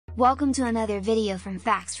Welcome to another video from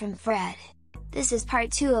Facts from Fred. This is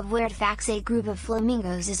part 2 of Weird Facts. A group of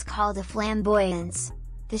flamingos is called a flamboyance.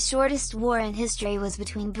 The shortest war in history was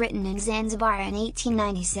between Britain and Zanzibar in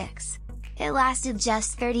 1896. It lasted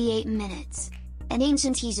just 38 minutes. In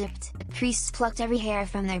ancient Egypt, priests plucked every hair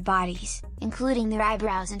from their bodies, including their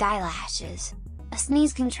eyebrows and eyelashes. A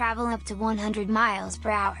sneeze can travel up to 100 miles per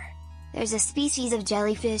hour. There's a species of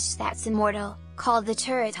jellyfish that's immortal, called the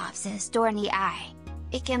Turritopsis dohrnii.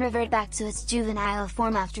 It can revert back to its juvenile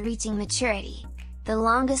form after reaching maturity. The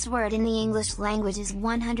longest word in the English language is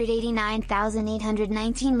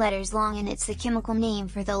 189,819 letters long, and it's the chemical name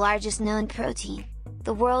for the largest known protein.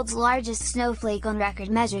 The world's largest snowflake on record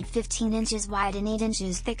measured 15 inches wide and 8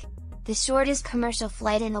 inches thick. The shortest commercial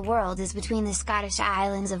flight in the world is between the Scottish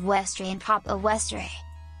islands of Westray and Papa Westray.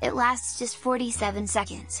 It lasts just 47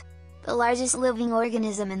 seconds. The largest living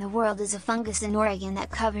organism in the world is a fungus in Oregon that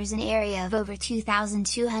covers an area of over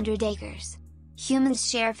 2,200 acres. Humans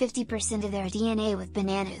share 50% of their DNA with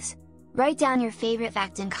bananas. Write down your favorite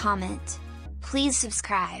fact and comment. Please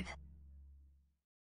subscribe.